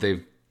know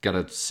they've got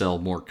to sell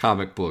more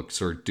comic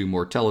books or do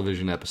more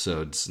television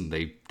episodes, and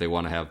they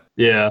want to have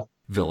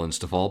villains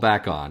to fall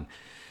back on.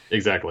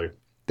 Exactly.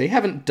 They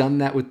haven't done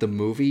that with the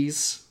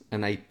movies,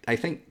 and I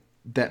think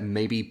that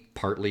may be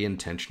partly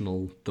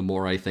intentional the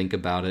more I think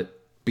about it,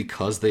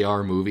 because they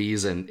are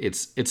movies and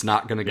it's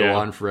not going to go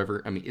on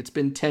forever. I mean, it's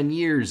been 10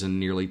 years and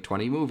nearly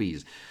 20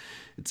 movies.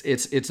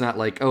 It's not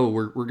like,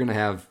 we're going to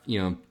have,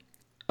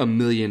 a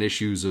million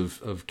issues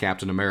of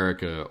Captain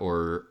America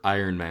or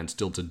Iron Man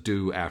still to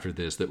do after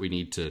this that we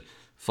need to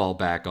fall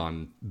back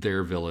on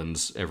their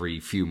villains every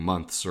few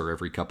months or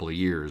every couple of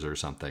years or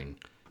something.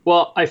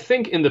 Well, I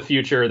think in the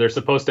future they're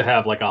supposed to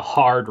have like a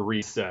hard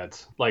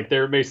reset. Like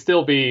there may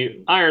still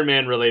be Iron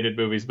Man related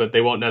movies, but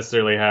they won't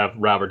necessarily have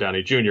Robert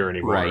Downey Jr.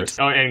 anymore. Right.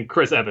 Oh, and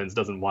Chris Evans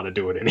doesn't want to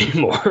do it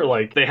anymore.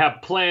 Like they have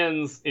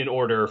plans in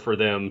order for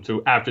them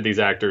to, after these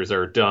actors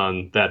are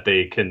done, that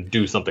they can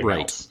do something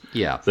else.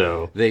 Yeah.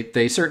 So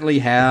they certainly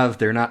have.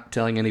 They're not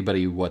telling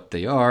anybody what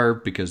they are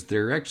because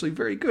they're actually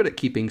very good at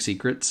keeping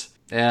secrets.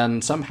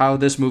 And somehow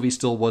this movie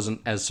still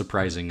wasn't as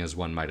surprising as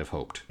one might have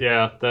hoped.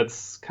 yeah,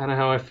 that's kind of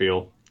how I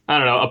feel. I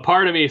don't know. A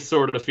part of me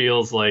sort of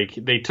feels like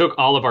they took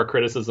all of our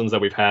criticisms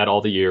that we've had all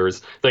the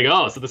years. Like,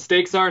 oh, so the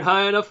stakes aren't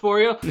high enough for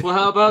you? Well,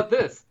 how about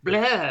this?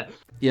 Blah.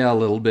 Yeah, a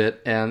little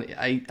bit. And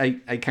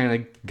I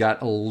kind of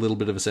got a little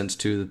bit of a sense,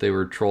 too, that they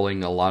were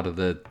trolling a lot of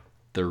the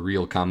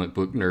real comic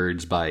book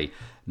nerds by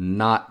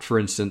not, for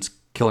instance,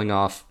 killing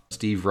off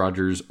Steve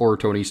Rogers or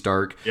Tony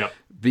Stark. Yep.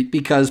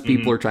 Because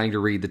people are trying to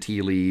read the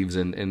tea leaves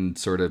and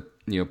sort of,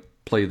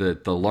 play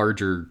the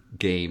larger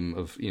game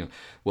of,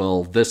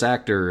 well, this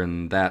actor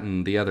and that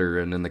and the other,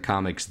 and in the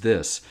comics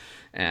this.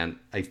 And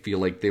I feel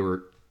like they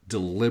were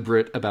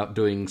deliberate about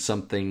doing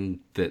something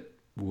that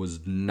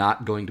was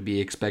not going to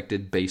be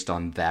expected based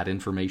on that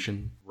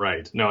information.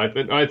 Right. No,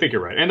 I think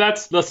you're right, and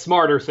that's the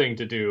smarter thing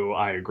to do.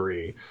 I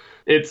agree.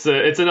 It's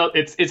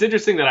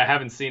interesting that I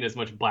haven't seen as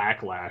much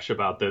backlash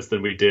about this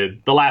than we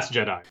did The Last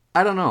Jedi.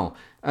 I don't know.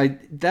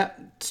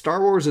 That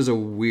Star Wars is a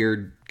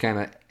weird kind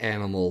of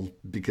animal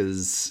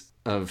because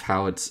of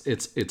how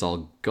it's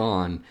all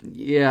gone.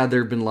 Yeah,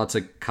 there have been lots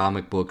of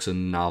comic books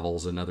and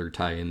novels and other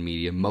tie-in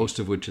media, most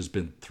of which has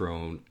been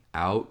thrown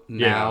out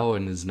now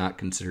and is not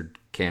considered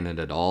canon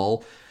at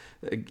all.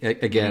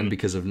 Again,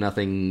 because of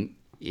nothing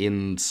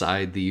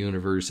inside the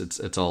universe,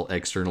 it's all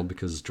external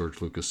because George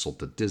Lucas sold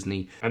to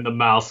Disney. And the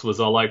mouse was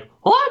all like,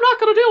 "Oh, I'm not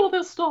going to deal with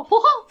this stuff."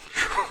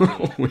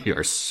 We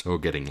are so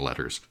getting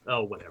letters.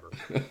 Oh, whatever.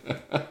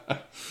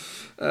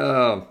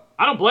 I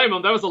don't blame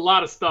him. That was a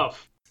lot of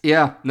stuff.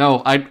 Yeah,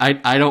 no,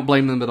 I don't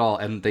blame them at all.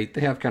 And they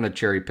have kind of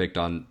cherry-picked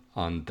on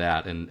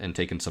that and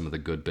taken some of the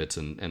good bits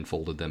and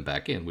folded them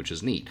back in, which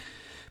is neat.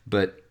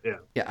 But yeah,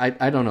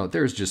 I don't know.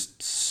 There's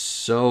just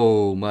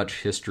so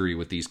much history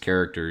with these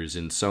characters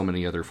in so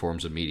many other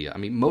forms of media. I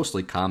mean,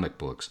 mostly comic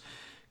books.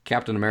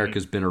 Captain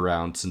America's been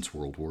around since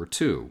World War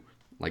II.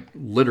 Like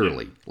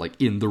literally,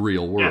 like in the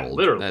real world. Yeah,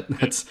 literally.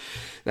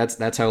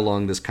 That's how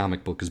long this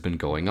comic book has been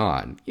going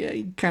on. Yeah,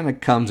 he kind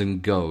of comes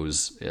and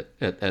goes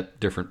at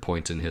different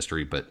points in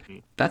history, but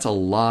that's a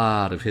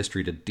lot of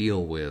history to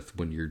deal with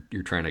when you're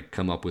trying to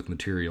come up with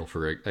material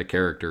for a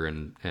character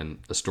and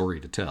a story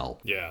to tell.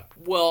 Yeah.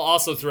 Well,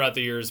 also throughout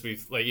the years,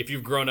 we've if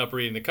you've grown up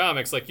reading the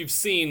comics, you've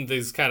seen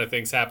these kind of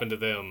things happen to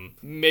them.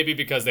 Maybe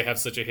because they have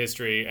such a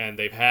history and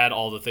they've had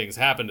all the things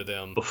happen to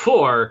them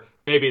before.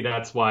 Maybe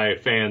that's why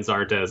fans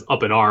aren't as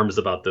up in arms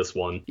about this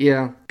one.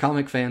 Yeah,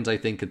 comic fans, I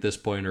think, at this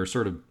point are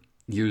sort of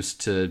used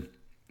to,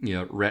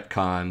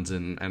 retcons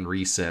and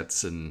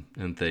resets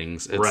and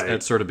things.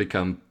 It's sort of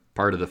become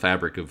part of the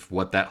fabric of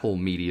what that whole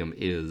medium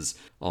is,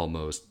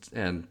 almost.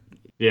 And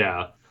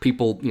yeah,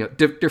 people,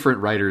 different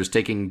writers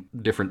taking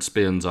different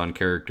spins on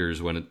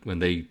characters when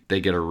they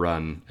get a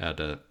run at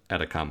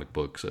a comic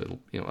book. So,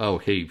 oh,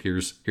 hey,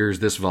 here's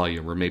this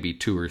volume, or maybe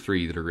 2 or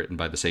 3 that are written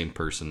by the same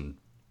person,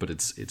 but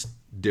it's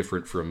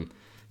different from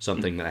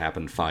something that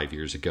happened 5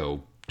 years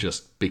ago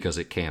just because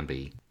it can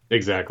be.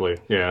 Exactly.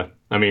 Yeah.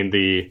 I mean,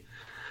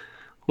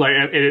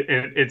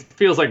 it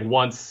feels like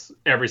once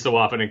every so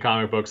often in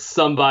comic books,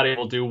 somebody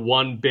will do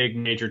one big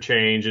major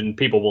change and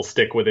people will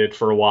stick with it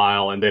for a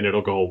while and then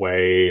it'll go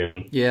away.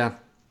 Yeah.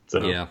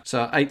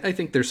 So I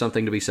think there's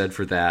something to be said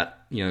for that.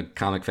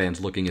 Comic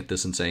fans looking at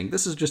this and saying,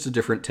 this is just a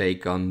different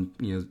take on,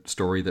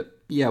 story that,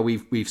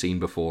 we've seen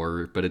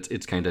before, but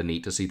it's kind of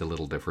neat to see the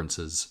little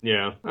differences.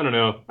 Yeah, I don't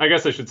know. I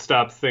guess I should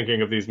stop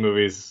thinking of these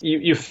movies.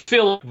 You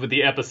feel with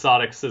the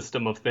episodic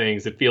system of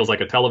things, it feels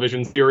like a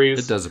television series.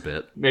 It does a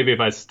bit. Maybe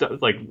if I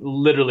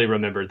literally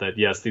remembered that,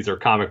 yes, these are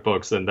comic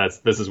books and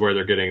this is where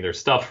they're getting their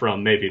stuff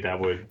from, maybe that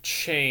would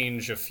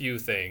change a few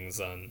things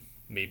on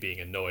me being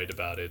annoyed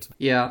about it.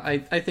 Yeah,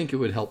 I think it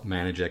would help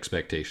manage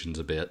expectations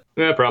a bit.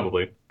 Yeah,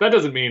 probably. That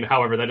doesn't mean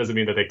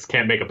that they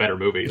can't make a better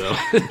movie, though.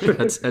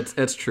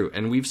 that's true,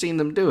 and we've seen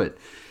them do it.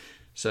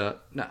 So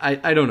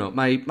I don't know.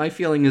 My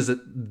feeling is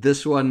that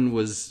this one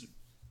was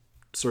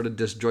sort of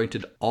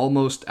disjointed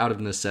almost out of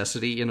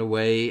necessity in a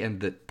way, and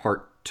that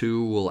part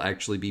 2 will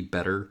actually be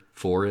better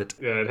for it.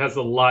 Yeah, it has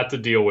a lot to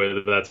deal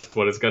with. That's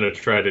what it's going to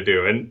try to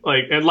do. And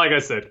like I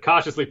said,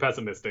 cautiously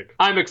pessimistic.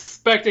 I'm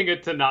expecting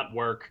it to not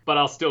work, but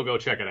I'll still go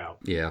check it out.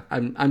 Yeah,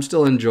 I'm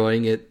still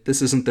enjoying it.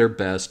 This isn't their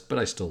best, but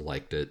I still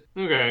liked it.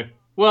 Okay.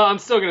 Well, I'm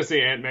still going to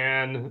see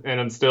Ant-Man, and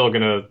I'm still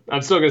going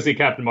to see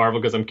Captain Marvel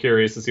because I'm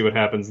curious to see what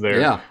happens there.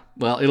 Yeah.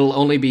 Well, it'll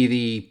only be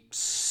the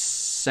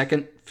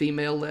second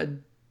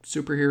female-led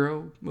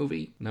superhero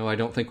movie. No, I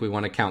don't think we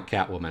want to count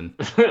Catwoman.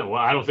 Well,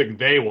 I don't think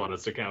they want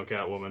us to count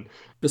Catwoman.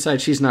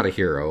 Besides, she's not a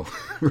hero,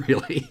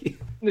 really.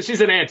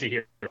 She's an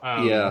anti-hero.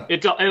 Yeah.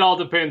 It all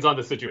depends on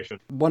the situation.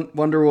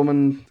 Wonder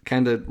Woman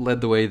kind of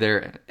led the way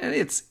there, and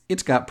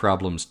it's got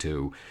problems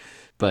too.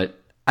 But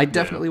I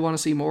definitely want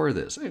to see more of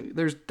this.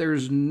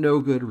 There's no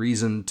good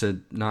reason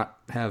to not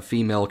have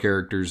female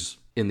characters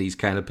in these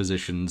kind of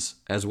positions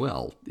as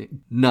well.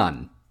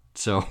 None.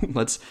 So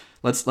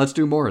let's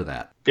do more of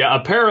that. Yeah,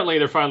 apparently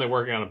they're finally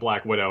working on a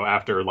Black Widow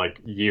after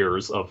like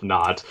years of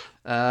not.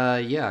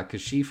 Yeah,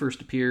 because she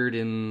first appeared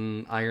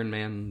in Iron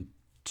Man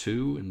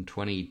 2 in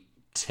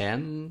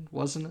 2010,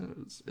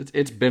 wasn't it?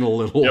 It's been a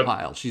little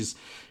while. She's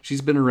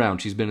been around.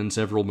 She's been in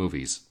several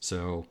movies.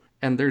 So,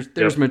 and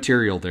there's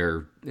material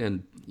there,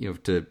 and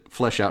to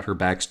flesh out her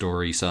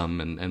backstory some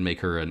and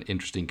make her an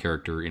interesting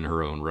character in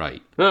her own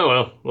right. Oh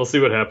well, we'll see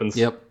what happens.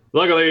 Yep.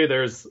 Luckily,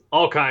 there's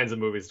all kinds of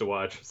movies to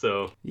watch,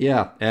 so...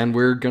 Yeah, and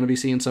we're going to be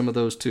seeing some of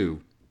those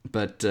too.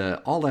 But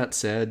all that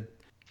said,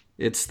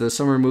 it's the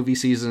summer movie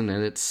season,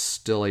 and it's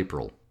still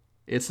April.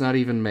 It's not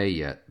even May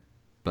yet,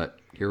 but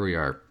here we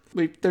are.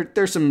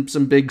 There's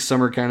some big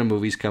summer kind of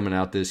movies coming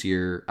out this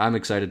year. I'm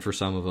excited for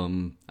some of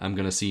them. I'm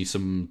going to see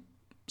some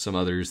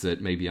others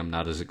that maybe I'm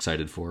not as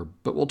excited for,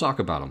 but we'll talk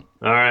about them.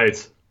 All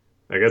right.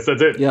 I guess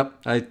that's it. Yep,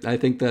 I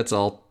think that's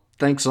all.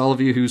 Thanks all of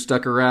you who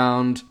stuck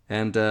around,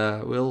 and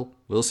we'll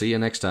see you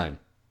next time.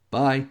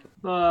 Bye.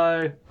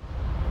 Bye.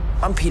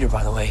 I'm Peter,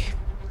 by the way.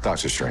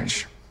 Doctor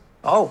Strange.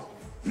 Oh,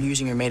 I'm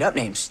using your made-up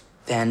names.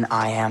 Then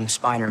I am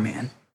Spider-Man.